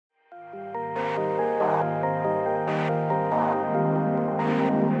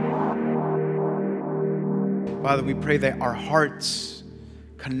Father, we pray that our hearts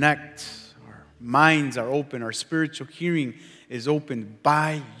connect, our minds are open, our spiritual hearing is opened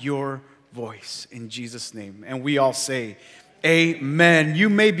by your voice in Jesus' name. And we all say, amen. You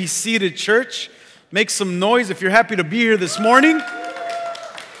may be seated, church. Make some noise if you're happy to be here this morning.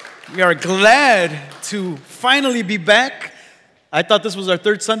 We are glad to finally be back. I thought this was our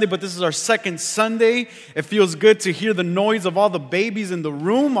third Sunday, but this is our second Sunday. It feels good to hear the noise of all the babies in the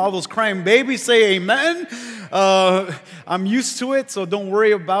room, all those crying babies. Say amen. I'm used to it, so don't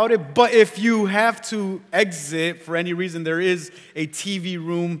worry about it. But if you have to exit for any reason, there is a TV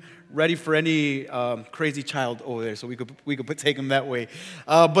room ready for any crazy child over there, so we could take them that way.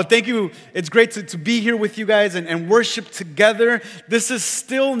 But thank you. It's great to be here with you guys and worship together. This is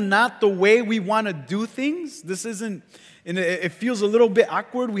still not the way we want to do things. This isn't. And it feels a little bit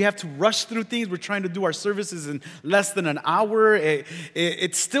awkward. We have to rush through things. We're trying to do our services in less than an hour.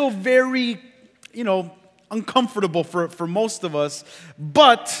 It's still very, uncomfortable for most of us.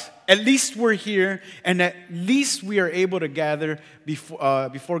 But at least we're here, and at least we are able to gather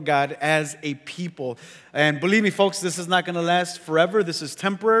before God as a people. And believe me, folks, this is not going to last forever. This is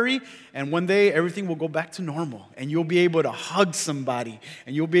temporary, and one day everything will go back to normal, and you'll be able to hug somebody,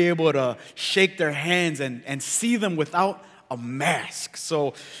 and you'll be able to shake their hands and see them without a mask.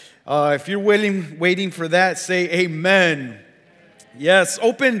 So if you're waiting for that, say amen. Yes,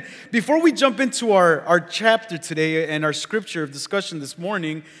 open. Before we jump into our chapter today and our scripture of discussion this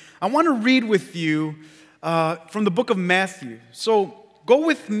morning, I want to read with you from the book of Matthew. So go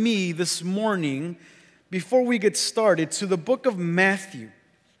with me this morning, before we get started, to the book of Matthew.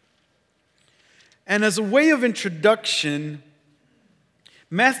 And as a way of introduction,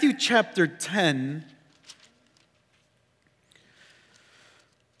 Matthew chapter 10,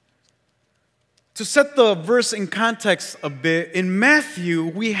 to set the verse in context a bit, in Matthew,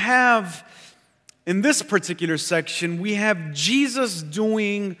 we have, in this particular section, we have Jesus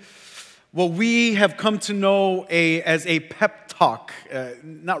doing what we have come to know as a pep talk.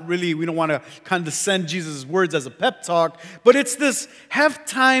 Not really, we don't want to condescend Jesus' words as a pep talk, but it's this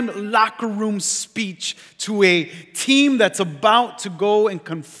halftime locker room speech to a team that's about to go and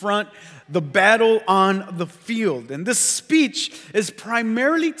confront the battle on the field. And this speech is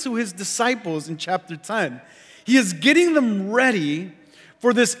primarily to his disciples in chapter 10. He is getting them ready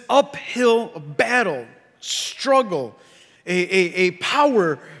for this uphill battle, struggle, a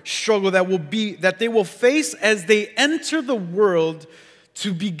power struggle that they will face as they enter the world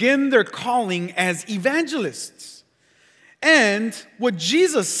to begin their calling as evangelists. And what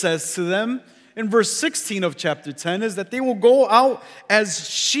Jesus says to them in verse 16 of chapter 10 is that they will go out as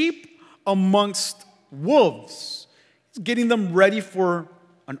sheep amongst wolves. He's getting them ready for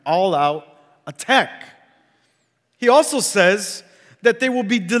an all-out attack. He also says that they will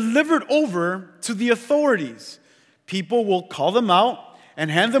be delivered over to the authorities. People will call them out and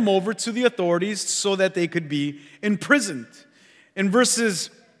hand them over to the authorities so that they could be imprisoned. In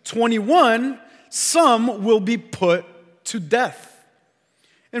verses 21, some will be put to death.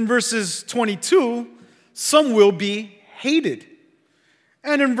 In verses 22, some will be hated.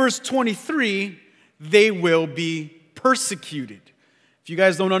 And in verse 23, they will be persecuted. If you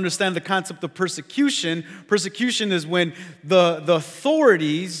guys don't understand the concept of persecution, persecution is when the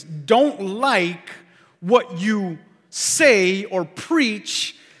authorities don't like what you say or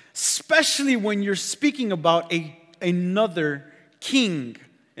preach, especially when you're speaking about another king.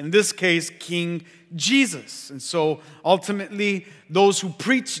 In this case, King Jesus. And so ultimately, those who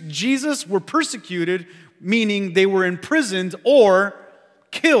preached Jesus were persecuted, meaning they were imprisoned or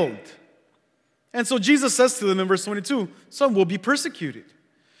killed. And so Jesus says to them in verse 22, some will be persecuted.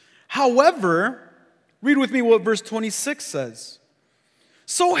 However, read with me what verse 26 says.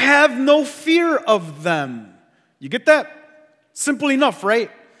 So have no fear of them. You get that? Simple enough, right?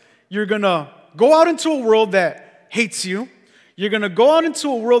 You're going to go out into a world that hates you. You're going to go out into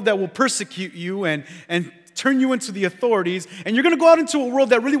a world that will persecute you and turn you into the authorities. And you're going to go out into a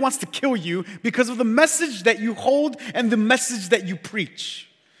world that really wants to kill you because of the message that you hold and the message that you preach.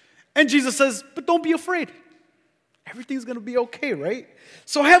 And Jesus says, but don't be afraid. Everything's going to be okay, right?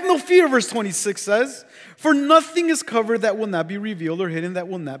 So have no fear, verse 26 says, for nothing is covered that will not be revealed or hidden that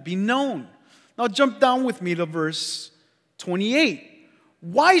will not be known. Now jump down with me to verse 28.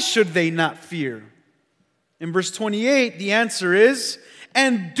 Why should they not fear? In verse 28, the answer is,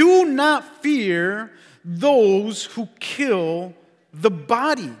 and do not fear those who kill the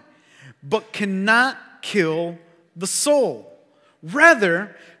body, but cannot kill the soul.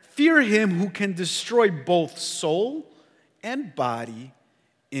 Rather, fear him who can destroy both soul and body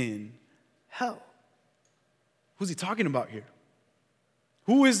in hell. Who's he talking about here?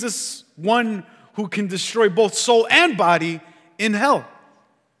 Who is this one who can destroy both soul and body in hell?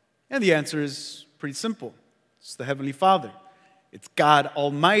 And the answer is pretty simple. It's the Heavenly Father. It's God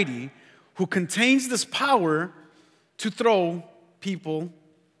Almighty who contains this power to throw people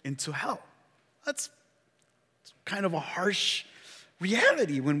into hell. That's kind of a harsh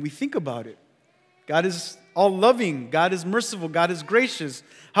reality when we think about it. God is all-loving. God is merciful. God is gracious.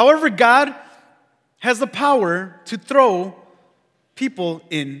 However, God has the power to throw people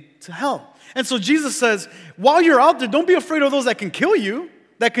into hell. And so Jesus says, while you're out there, don't be afraid of those that can kill you,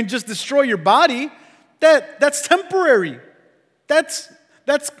 that can just destroy your body. That's temporary. That's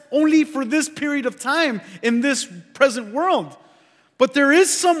only for this period of time in this present world. But there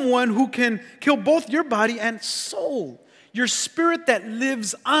is someone who can kill both your body and soul, your spirit that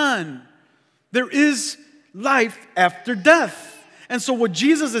lives on. There is life after death. And so what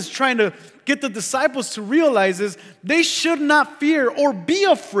Jesus is trying to get the disciples to realize is they should not fear or be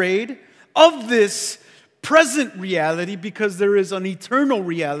afraid of this present reality, because there is an eternal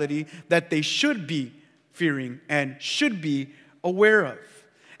reality that they should be fearing and should be aware of.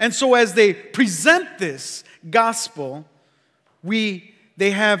 And so as they present this gospel,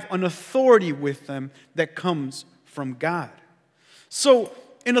 they have an authority with them that comes from God. So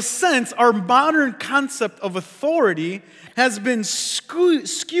in a sense, our modern concept of authority has been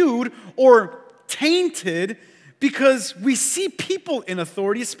skewed or tainted because we see people in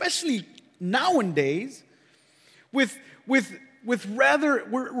authority, especially nowadays, we're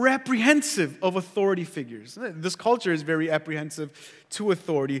apprehensive of authority figures. This culture is very apprehensive to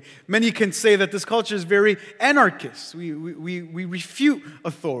authority. Many can say that this culture is very anarchist. We refute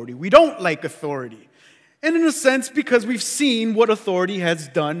authority. We don't like authority. And in a sense, because we've seen what authority has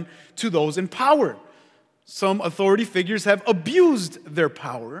done to those in power. Some authority figures have abused their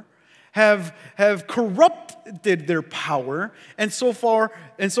power, have corrupted their power, and so far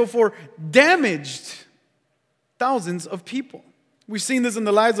damaged thousands of people. We've seen this in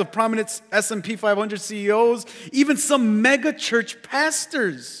the lives of prominent S&P 500 CEOs, even some mega church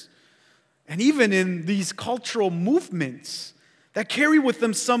pastors, and even in these cultural movements that carry with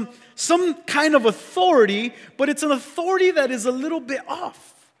them some kind of authority, but it's an authority that is a little bit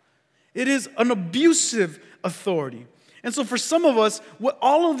off. It is an abusive authority. And so for some of us, what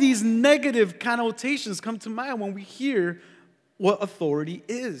all of these negative connotations come to mind when we hear what authority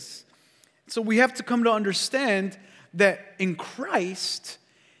is. So we have to come to understand that in Christ,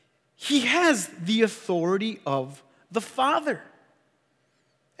 He has the authority of the Father.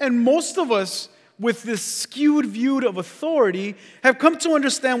 And most of us, with this skewed view of authority, have come to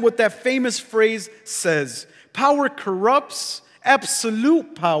understand what that famous phrase says. Power corrupts,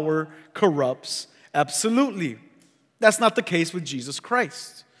 absolute power corrupts absolutely. That's not the case with Jesus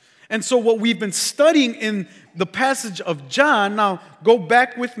Christ. And so what we've been studying in the passage of John, now go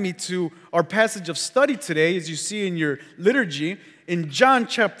back with me to our passage of study today, as you see in your liturgy, in John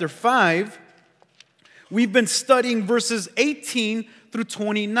chapter 5, we've been studying verses 18 through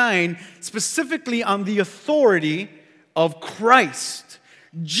 29, specifically on the authority of Christ.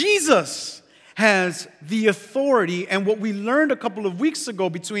 Jesus has the authority, and what we learned a couple of weeks ago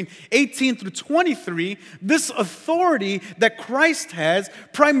between 18 through 23, this authority that Christ has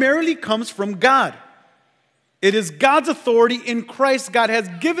primarily comes from God. It is God's authority in Christ. God has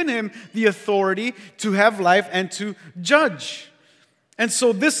given him the authority to have life and to judge. And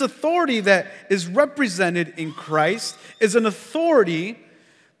so this authority that is represented in Christ is an authority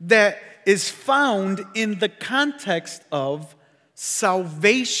that is found in the context of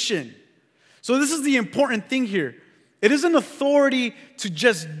salvation. So this is the important thing here. It isn't authority to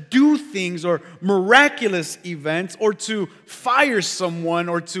just do things or miraculous events or to fire someone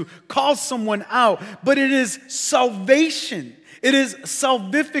or to call someone out, but it is salvation. It is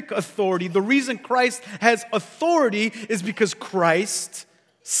salvific authority. The reason Christ has authority is because Christ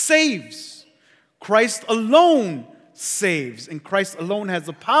saves. Christ alone saves, and Christ alone has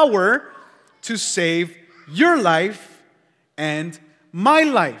the power to save your life and my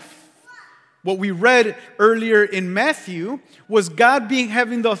life. What we read earlier in Matthew was God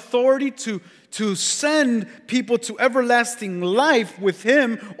having the authority to send people to everlasting life with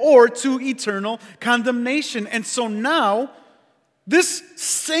him or to eternal condemnation. And so now, this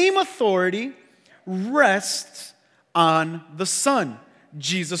same authority rests on the Son,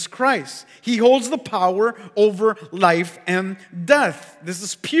 Jesus Christ. He holds the power over life and death. This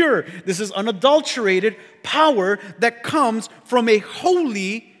is pure. This is unadulterated power that comes from a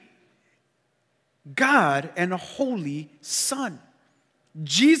holy God and a holy Son.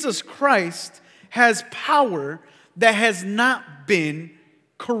 Jesus Christ has power that has not been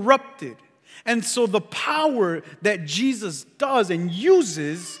corrupted. And so the power that Jesus does and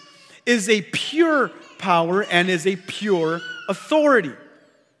uses is a pure power and is a pure authority.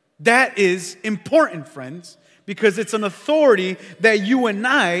 That is important, friends, because it's an authority that you and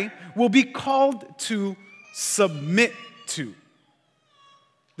I will be called to submit to.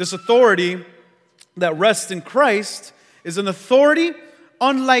 This authority that rests in Christ is an authority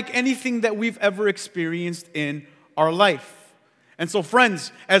unlike anything that we've ever experienced in our life. And so,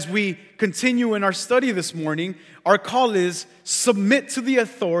 friends, as we continue in our study this morning, our call is submit to the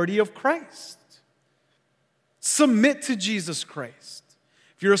authority of Christ. Submit to Jesus Christ.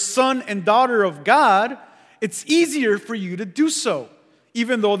 If you're a son and daughter of God, it's easier for you to do so,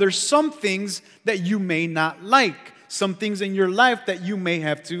 even though there's some things that you may not like, some things in your life that you may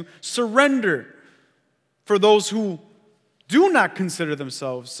have to surrender. For those who do not consider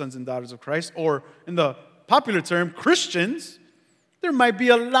themselves sons and daughters of Christ, or in the popular term, Christians, there might be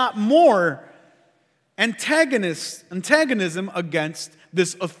a lot more antagonism against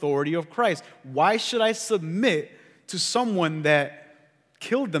this authority of Christ. Why should I submit to someone that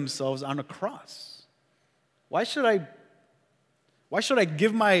killed themselves on a cross? Why should I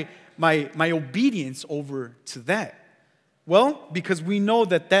give my obedience over to that? Well, because we know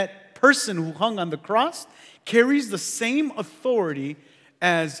that person who hung on the cross carries the same authority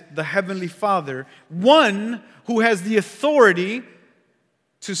as the Heavenly Father, one who has the authority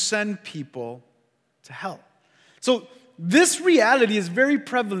to send people to hell. So this reality is very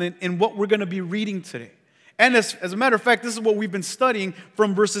prevalent in what we're going to be reading today. And as a matter of fact, this is what we've been studying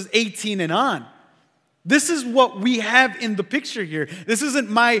from verses 18 and on. This is what we have in the picture here. This isn't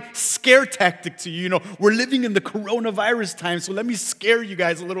my scare tactic to you. We're living in the coronavirus time, so let me scare you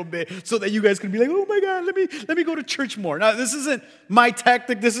guys a little bit so that you guys can be like, oh my God, let me go to church more. Now, this isn't my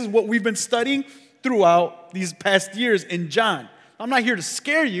tactic. This is what we've been studying throughout these past years in John. I'm not here to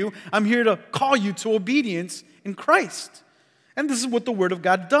scare you. I'm here to call you to obedience in Christ. And this is what the Word of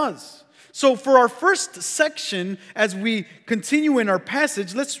God does. So for our first section, as we continue in our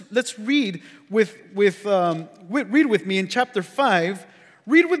passage, let's read read with me in chapter 5.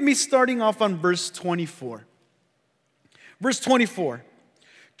 Read with me starting off on verse 24. Verse 24.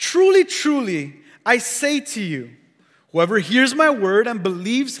 Truly, truly, I say to you, whoever hears my word and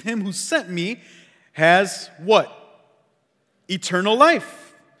believes him who sent me has what? Eternal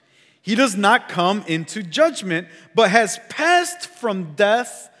life. He does not come into judgment, but has passed from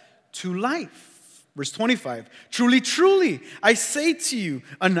death to life. Verse 25. Truly, truly, I say to you,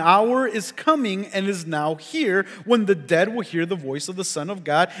 an hour is coming and is now here when the dead will hear the voice of the Son of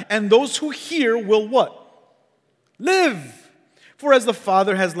God, and those who hear will what? Live. For as the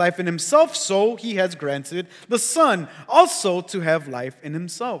Father has life in himself, so he has granted the Son also to have life in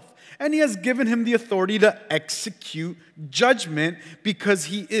himself. And he has given him the authority to execute judgment because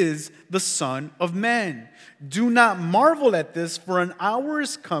he is the Son of Man. Do not marvel at this, for an hour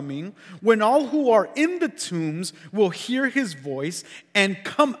is coming when all who are in the tombs will hear his voice and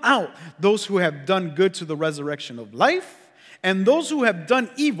come out, those who have done good to the resurrection of life, and those who have done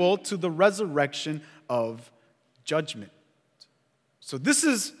evil to the resurrection of judgment. So this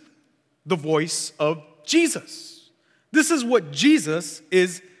is the voice of Jesus. This is what Jesus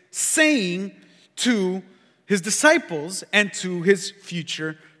is saying to his disciples and to his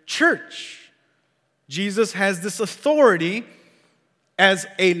future church. Jesus has this authority as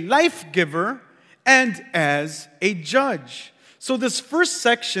a life giver and as a judge. So this first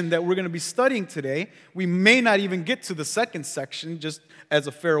section that we're going to be studying today, we may not even get to the second section, just as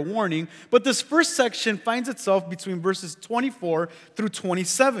a fair warning, but this first section finds itself between verses 24 through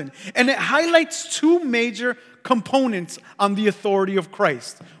 27, and it highlights two major components on the authority of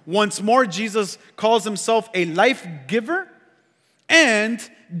Christ. Once more, Jesus calls himself a life giver, and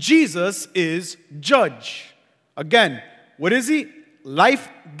Jesus is judge. Again, what is he? Life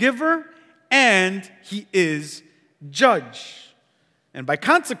giver, and he is judge. And by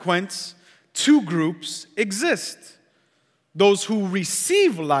consequence, two groups exist. Those who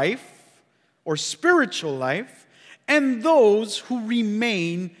receive life, or spiritual life, and those who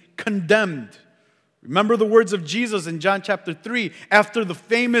remain condemned. Remember the words of Jesus in John chapter 3. After the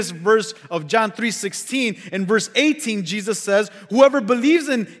famous verse of John 3:16, in verse 18, Jesus says, whoever believes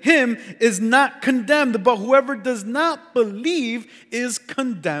in him is not condemned, but whoever does not believe is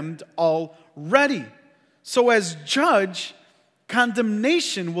condemned already. So as judge,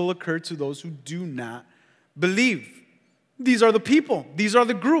 condemnation will occur to those who do not believe. These are the people. These are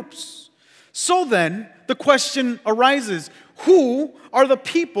the groups. So then, the question arises, who are the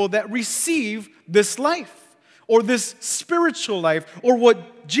people that receive this life, or this spiritual life, or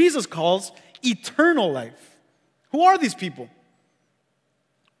what Jesus calls eternal life? Who are these people?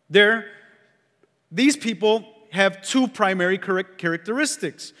 These people have two primary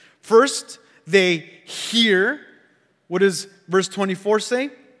characteristics. First, they hear. What does verse 24 say?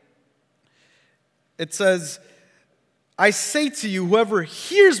 It says, I say to you, whoever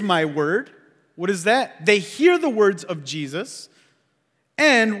hears my word, what is that? They hear the words of Jesus.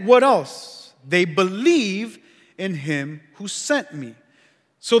 And what else? They believe in him who sent me.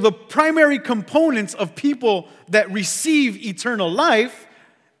 So the primary components of people that receive eternal life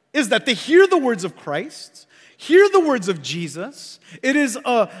is that they hear the words of Christ, hear the words of Jesus. It is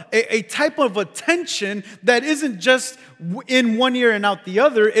a type of attention that isn't just in one ear and out the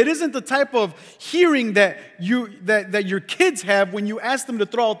other. It isn't the type of hearing that your kids have when you ask them to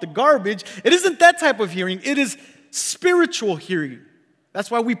throw out the garbage. It isn't that type of hearing. It is spiritual hearing. That's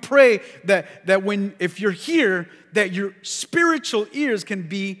why we pray that if you're here, that your spiritual ears can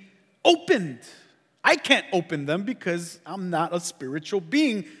be opened. I can't open them because I'm not a spiritual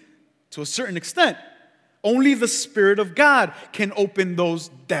being to a certain extent. Only the Spirit of God can open those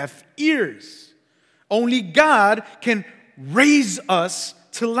deaf ears. Only God can raise us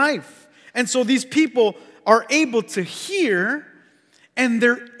to life. And so these people are able to hear, and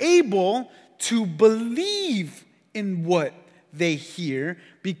they're able to believe in what they hear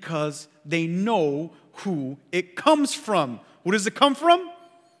because they know who it comes from. Who does it come from?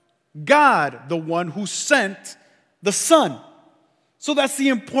 God, the one who sent the Son. So that's the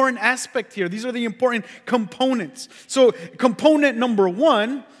important aspect here. These are the important components. So component number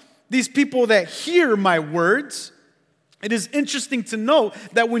one, these people that hear my words, it is interesting to note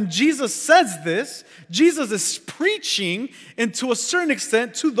that when Jesus says this, Jesus is preaching, and to a certain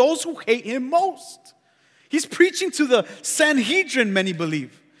extent, to those who hate him most. He's preaching to the Sanhedrin, many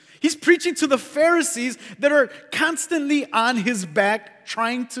believe. He's preaching to the Pharisees that are constantly on his back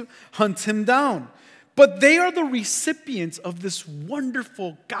trying to hunt him down. But they are the recipients of this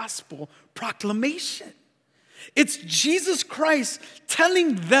wonderful gospel proclamation. It's Jesus Christ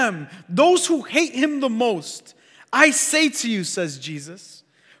telling them, those who hate him the most, I say to you, says Jesus,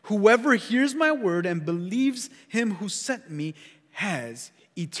 whoever hears my word and believes him who sent me has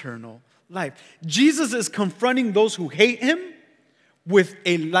eternal life. Jesus is confronting those who hate him with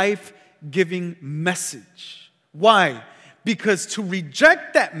a life-giving message. Why? Because to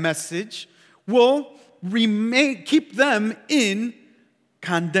reject that message will keep them in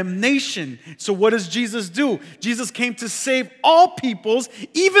condemnation. So what does Jesus do? Jesus came to save all peoples,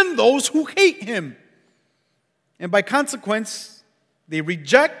 even those who hate him. And by consequence, they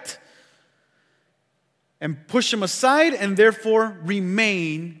reject and push him aside and therefore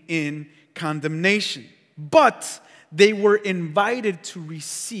remain in condemnation. But they were invited to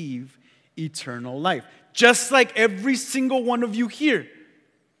receive eternal life. Just like every single one of you here.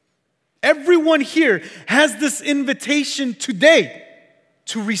 Everyone here has this invitation today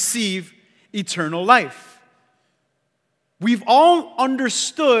to receive eternal life. We've all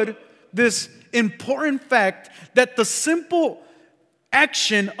understood this important fact that the simple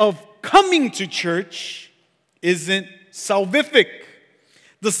action of coming to church isn't salvific.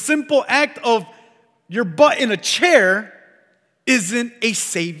 The simple act of your butt in a chair isn't a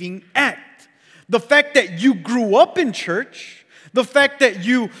saving act. The fact that you grew up in church, the fact that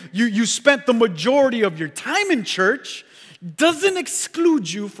you spent the majority of your time in church doesn't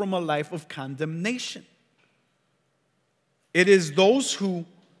exclude you from a life of condemnation. It is those who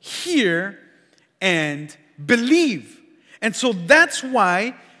hear and believe. And so that's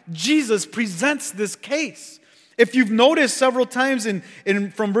why Jesus presents this case. If you've noticed several times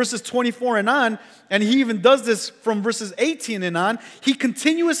from verses 24 and on, and he even does this from verses 18 and on, he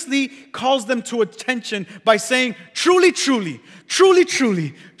continuously calls them to attention by saying, truly, truly, truly,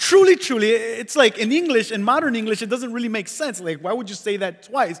 truly, truly, truly. It's like in English, in modern English, it doesn't really make sense. Like, why would you say that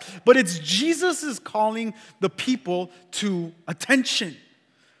twice? But it's Jesus is calling the people to attention.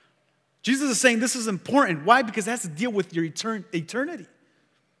 Jesus is saying this is important. Why? Because it has to deal with your eternity. It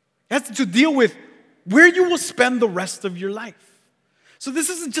has to deal with where you will spend the rest of your life. So this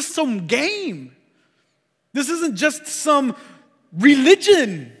isn't just some game. This isn't just some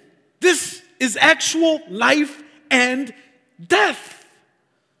religion. This is actual life and death.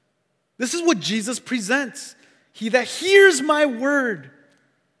 This is what Jesus presents. He that hears my word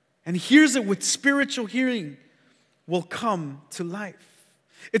and hears it with spiritual hearing will come to life.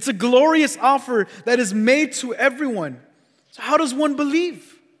 It's a glorious offer that is made to everyone. So how does one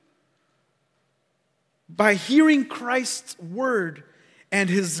believe? By hearing Christ's word and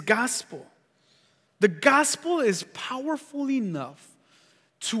his gospel. The gospel is powerful enough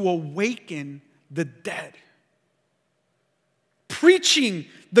to awaken the dead. Preaching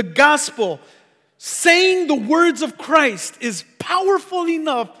the gospel, saying the words of Christ is powerful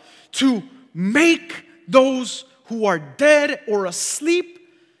enough to make those who are dead or asleep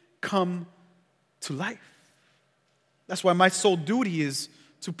come to life. That's why my sole duty is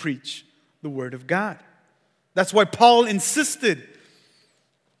to preach the Word of God. That's why Paul insisted,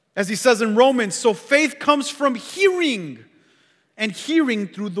 as he says in Romans, so faith comes from hearing, and hearing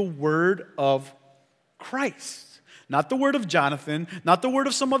through the Word of Christ. Not the word of Jonathan, not the word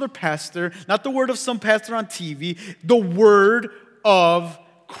of some other pastor, not the word of some pastor on TV, the Word of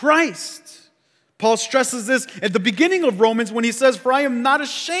Christ. Paul stresses this at the beginning of Romans when he says, for I am not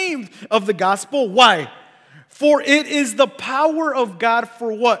ashamed of the gospel. Why? For it is the power of God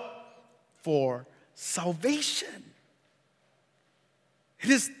for what? For salvation. It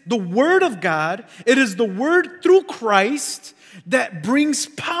is the Word of God, it is the Word through Christ that brings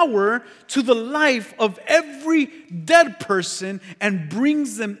power to the life of every dead person and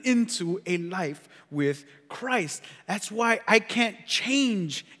brings them into a life with Christ. That's why I can't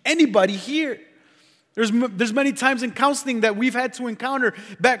change anybody here. There's many times in counseling that we've had to encounter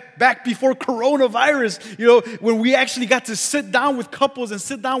back before coronavirus, when we actually got to sit down with couples and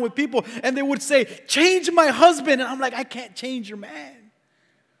sit down with people, and they would say, change my husband. And I'm like, I can't change your man.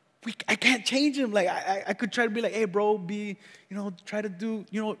 I can't change him. Like, I could try to be like, hey, bro, try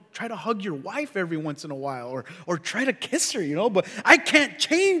to hug your wife every once in a while, or try to kiss her, but I can't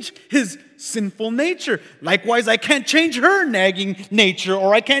change his sinful nature. Likewise, I can't change her nagging nature,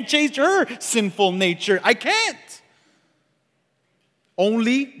 or I can't change her sinful nature. I can't.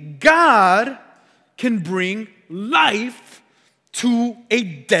 Only God can bring life to a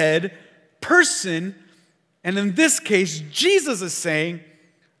dead person. And in this case, Jesus is saying,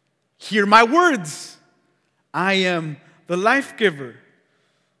 hear my words. I am the life giver.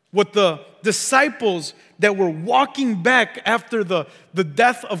 What the disciples that were walking back after the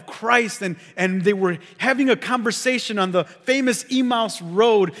death of Christ, and they were having a conversation on the famous Emmaus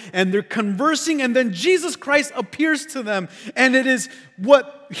Road, and they're conversing, and then Jesus Christ appears to them, and it is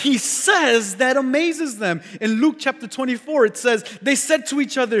what he says that amazes them. In Luke chapter 24, it says, they said to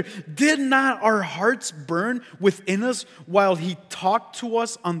each other, did not our hearts burn within us while he talked to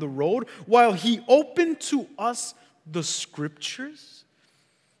us on the road, while he opened to us the scriptures?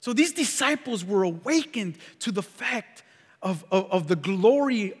 So these disciples were awakened to the fact of the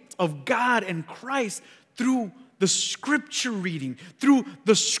glory of God and Christ through the scripture reading, through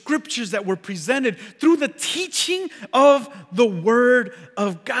the scriptures that were presented, through the teaching of the Word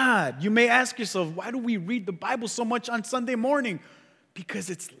of God. You may ask yourself, why do we read the Bible so much on Sunday morning? Because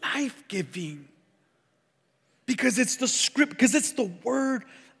it's life-giving. Because it's the script, because it's the Word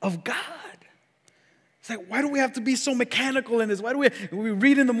of God. It's like, why do we have to be so mechanical in this? Why do we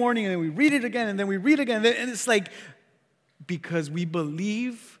read in the morning and then we read it again and then we read again? And it's like, because we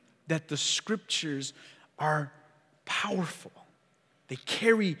believe that the scriptures are powerful. They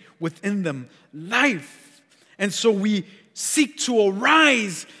carry within them life. And so we seek to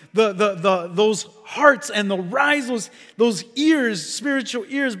arise those hearts and arise those ears, spiritual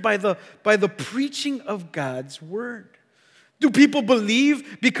ears, by the preaching of God's word. Do people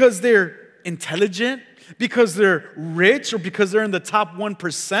believe because they're intelligent, because they're rich, or because they're in the top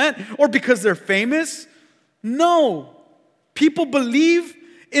 1%, or because they're famous? No. People believe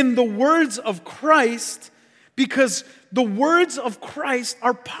in the words of Christ because the words of Christ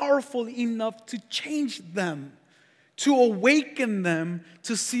are powerful enough to change them, to awaken them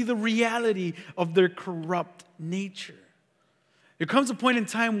to see the reality of their corrupt nature. There comes a point in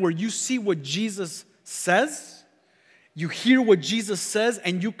time where you see what Jesus says, you hear what Jesus says,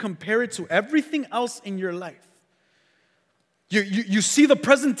 and you compare it to everything else in your life. You see the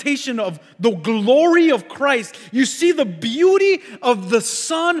presentation of the glory of Christ. You see the beauty of the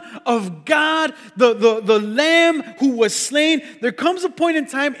Son of God, the Lamb who was slain. There comes a point in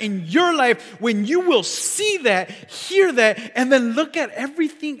time in your life when you will see that, hear that, and then look at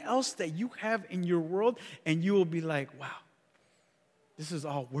everything else that you have in your world, and you will be like, wow, this is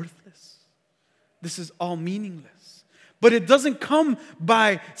all worthless. This is all meaningless. But it doesn't come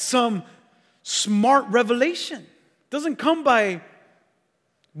by some smart revelation. It doesn't come by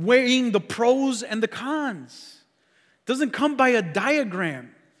weighing the pros and the cons. It doesn't come by a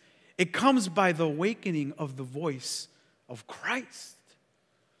diagram. It comes by the awakening of the voice of Christ.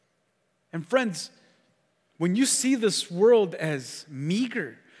 And friends, when you see this world as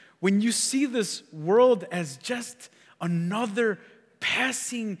meager, when you see this world as just another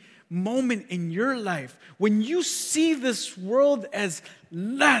passing moment in your life, when you see this world as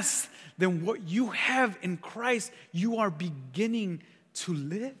less than what you have in Christ, you are beginning to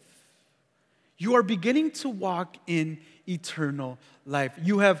live. You are beginning to walk in eternal life.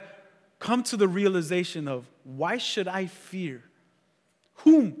 You have come to the realization of, why should I fear?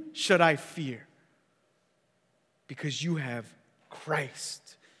 Whom should I fear? Because you have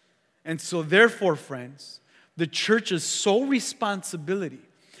Christ. And so therefore, friends, the church's sole responsibility,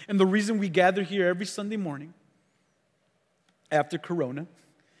 and the reason we gather here every Sunday morning after Corona,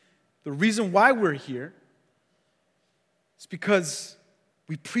 the reason why we're here is because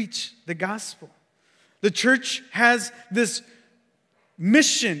we preach the gospel. The church has this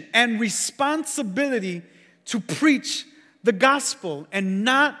mission and responsibility to preach the gospel and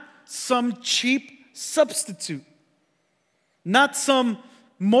not some cheap substitute, not some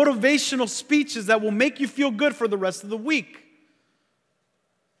motivational speeches that will make you feel good for the rest of the week.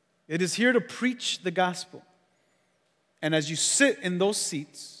 It is here to preach the gospel. And as you sit in those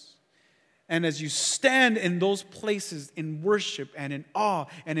seats, and as you stand in those places in worship and in awe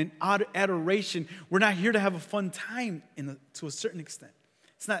and in adoration, we're not here to have a fun time to a certain extent.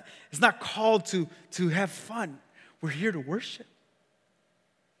 It's not called to have fun. We're here to worship.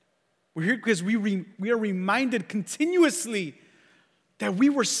 We're here because we are reminded continuously that we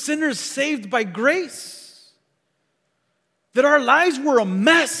were sinners saved by grace. That our lives were a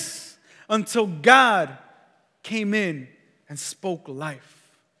mess until God came in and spoke life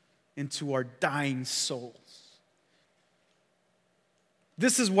into our dying souls.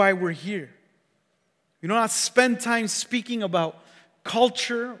 This is why we're here. We do not spend time speaking about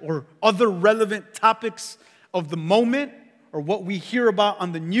culture or other relevant topics of the moment or what we hear about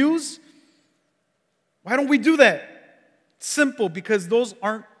on the news. Why don't we do that? Simple, because those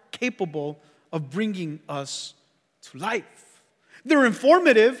aren't capable of bringing us to life. They're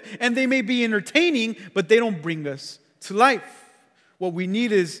informative and they may be entertaining, but they don't bring us to life. What we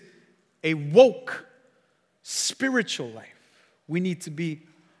need is a woke spiritual life. We need to be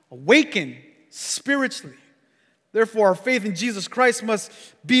awakened spiritually. Therefore, our faith in Jesus Christ must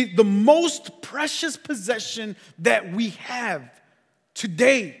be the most precious possession that we have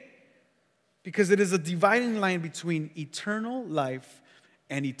today, because it is a dividing line between eternal life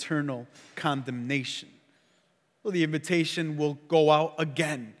and eternal condemnation. Well, the invitation will go out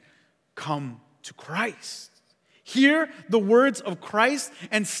again. Come to Christ. Hear the words of Christ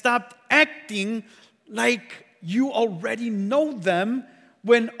and stop acting like you already know them,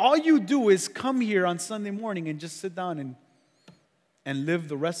 when all you do is come here on Sunday morning and just sit down and live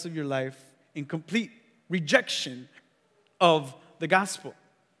the rest of your life in complete rejection of the gospel.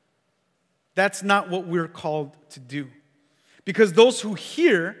 That's not what we're called to do. Because those who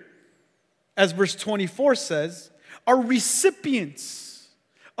hear, as verse 24 says, are recipients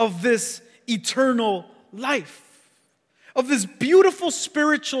of this eternal life, of this beautiful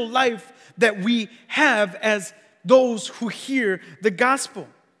spiritual life that we have as those who hear the gospel.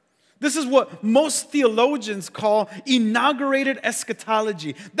 This is what most theologians call inaugurated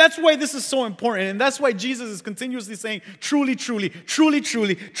eschatology. That's why this is so important, and that's why Jesus is continuously saying, truly, truly, truly,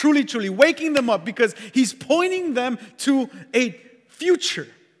 truly, truly, truly, waking them up, because he's pointing them to a future.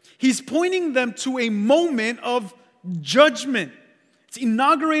 He's pointing them to a moment of judgment. It's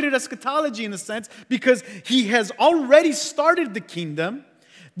inaugurated eschatology in a sense, because he has already started the kingdom.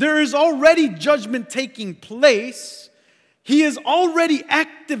 There is already judgment taking place. He has already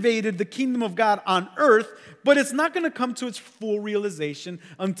activated the kingdom of God on earth, but it's not going to come to its full realization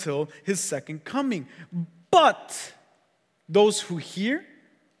until his second coming. But those who hear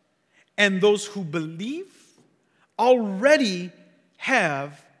and those who believe already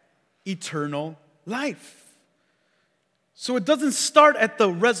have eternal life. So it doesn't start at the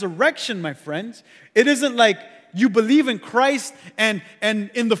resurrection, my friends. It isn't like you believe in Christ and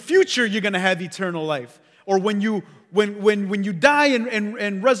in the future you're going to have eternal life. Or when you die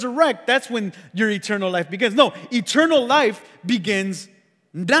and resurrect, that's when your eternal life begins. No, eternal life begins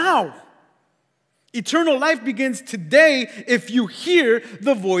now. Eternal life begins today if you hear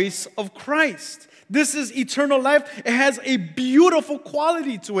the voice of Christ. This is eternal life. It has a beautiful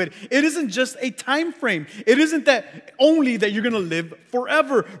quality to it. It isn't just a time frame. It isn't that only that you're going to live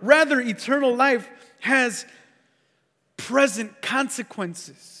forever. Rather, eternal life has present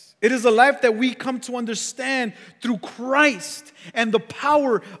consequences. It is a life that we come to understand through Christ and the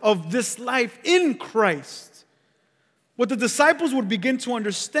power of this life in Christ. What the disciples would begin to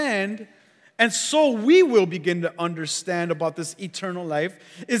understand, and so we will begin to understand about this eternal life,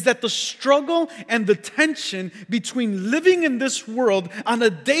 is that the struggle and the tension between living in this world on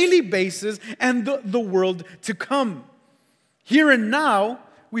a daily basis and the world to come. Here and now,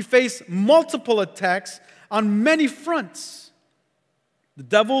 we face multiple attacks on many fronts. The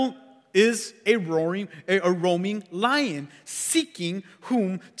devil is a roaming lion, seeking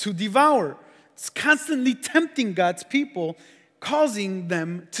whom to devour. It's constantly tempting God's people, causing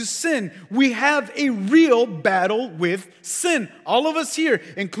them to sin. We have a real battle with sin. All of us here,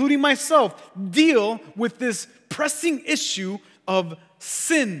 including myself, deal with this pressing issue of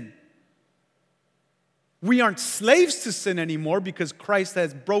sin. We aren't slaves to sin anymore because Christ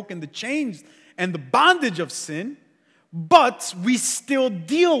has broken the chains and the bondage of sin, but we still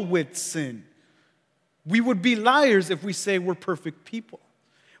deal with sin. We would be liars if we say we're perfect people.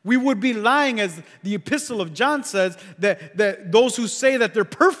 We would be lying, as the epistle of John says, that those who say that they're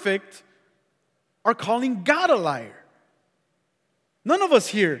perfect are calling God a liar. None of us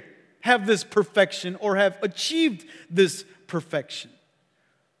here have this perfection or have achieved this perfection.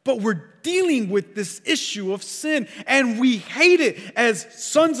 But we're dealing with this issue of sin, and we hate it. As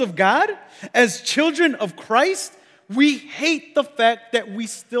sons of God, as children of Christ, we hate the fact that we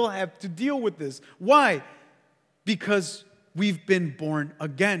still have to deal with this. Why? Because we've been born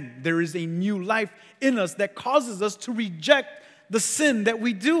again. There is a new life in us that causes us to reject the sin that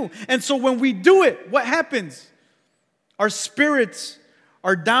we do. And so when we do it, what happens? Our spirits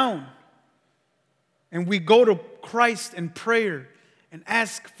are down. And we go to Christ in prayer and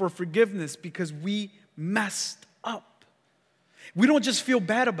ask for forgiveness because we messed up. We don't just feel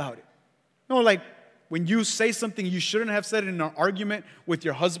bad about it. You know, like when you say something you shouldn't have said in an argument with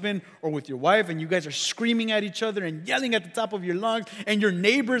your husband or with your wife, and you guys are screaming at each other and yelling at the top of your lungs, and your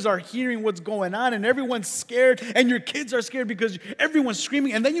neighbors are hearing what's going on, and everyone's scared, and your kids are scared because everyone's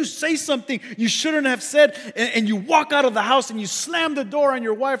screaming, and then you say something you shouldn't have said, and you walk out of the house and you slam the door on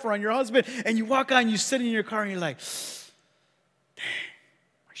your wife or on your husband, and you walk out and you sit in your car and you're like, dang,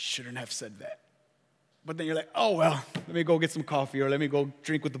 I shouldn't have said that. But then you're like, oh, well, let me go get some coffee or let me go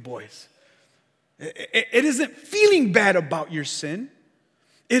drink with the boys. It isn't feeling bad about your sin.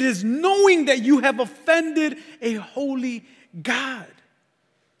 It is knowing that you have offended a holy God.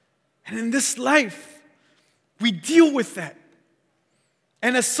 And in this life, we deal with that.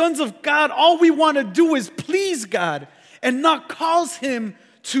 And as sons of God, all we want to do is please God and not cause Him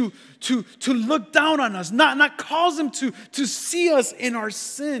to look down on us, not cause Him to see us in our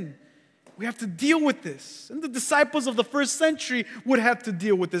sin. We have to deal with this. And the disciples of the first century would have to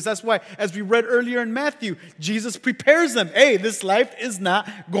deal with this. That's why, as we read earlier in Matthew, Jesus prepares them. Hey, this life is not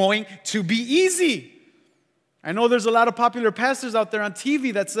going to be easy. I know there's a lot of popular pastors out there on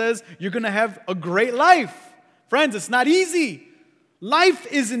TV that says you're going to have a great life. Friends, it's not easy. Life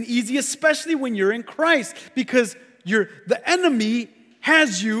isn't easy, especially when you're in Christ, because the enemy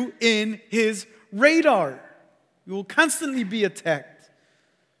has you in his radar. You will constantly be attacked.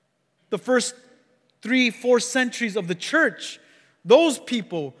 The first 3-4 centuries of the church, those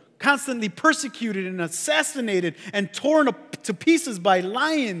people constantly persecuted and assassinated and torn up to pieces by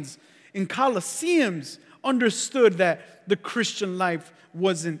lions in colosseums, understood that the Christian life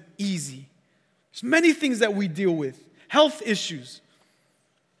wasn't easy. There's many things that we deal with. Health issues,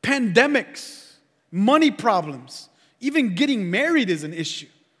 pandemics, money problems, even getting married is an issue.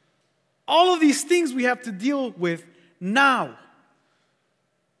 All of these things we have to deal with now.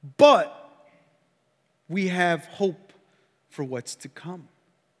 But we have hope for what's to come.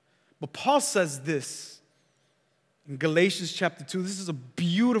 But Paul says this in Galatians chapter 2. This is a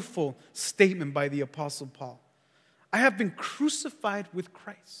beautiful statement by the Apostle Paul. I have been crucified with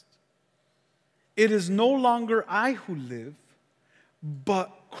Christ. It is no longer I who live,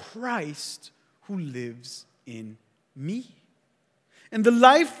 but Christ who lives in me. And the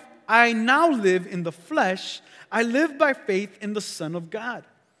life I now live in the flesh, I live by faith in the Son of God,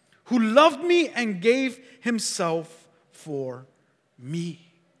 who loved me and gave Himself for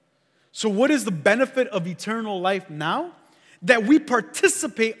me. So what is the benefit of eternal life now? That we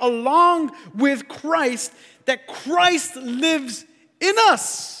participate along with Christ, that Christ lives in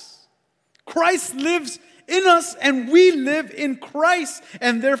us. Christ lives in us and we live in Christ.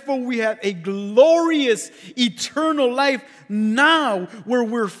 And therefore we have a glorious eternal life now where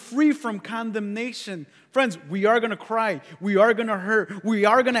we're free from condemnation. Friends, we are going to cry. We are going to hurt. We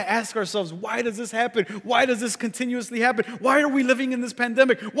are going to ask ourselves, why does this happen? Why does this continuously happen? Why are we living in this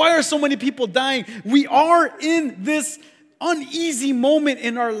pandemic? Why are so many people dying? We are in this uneasy moment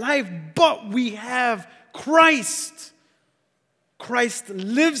in our life, but we have Christ. Christ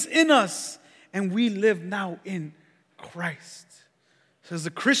lives in us, and we live now in Christ. So as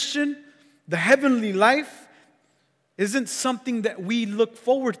a Christian, the heavenly life isn't something that we look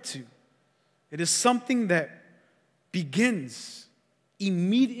forward to. It is something that begins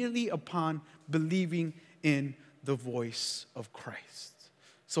immediately upon believing in the voice of Christ.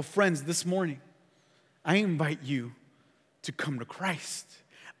 So friends, this morning, I invite you to come to Christ.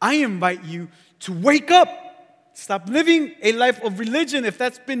 I invite you to wake up. Stop living a life of religion if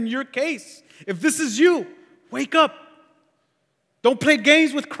that's been your case. If this is you, wake up. Don't play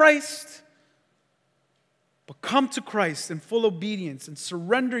games with Christ. But come to Christ in full obedience and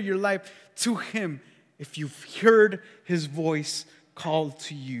surrender your life to Him if you've heard His voice called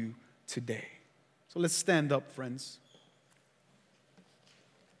to you today. So let's stand up, friends.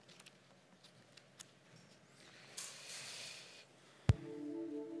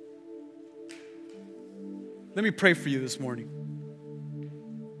 Let me pray for you this morning.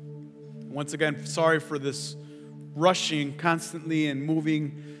 Once again, sorry for this rushing constantly and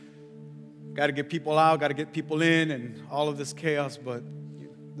moving. Got to get people out, got to get people in, and all of this chaos, but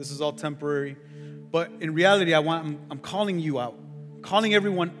this is all temporary. But in reality, I'm calling you out, calling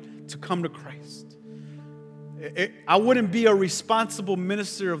everyone to come to Christ. I wouldn't be a responsible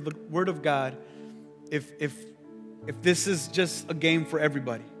minister of the Word of God if this is just a game for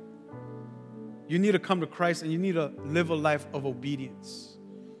everybody. You need to come to Christ and you need to live a life of obedience.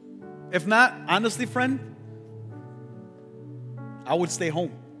 If not, honestly, friend, I would stay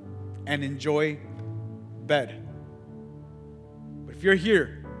home and enjoy bed. But if you're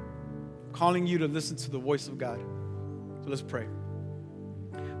here, I'm calling you to listen to the voice of God. So let's pray.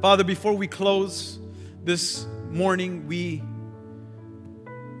 Father, before we close this morning, we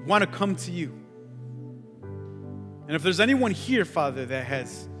want to come to you. And if there's anyone here, Father, that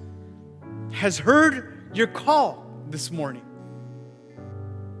has heard your call this morning,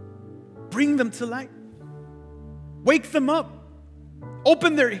 bring them to light. Wake them up.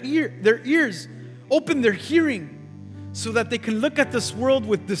 Open their ears. Open their hearing so that they can look at this world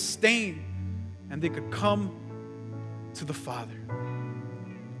with disdain and they could come to the Father.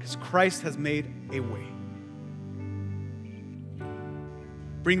 Because Christ has made a way.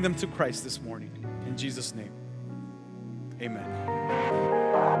 Bring them to Christ this morning. In Jesus' name, amen.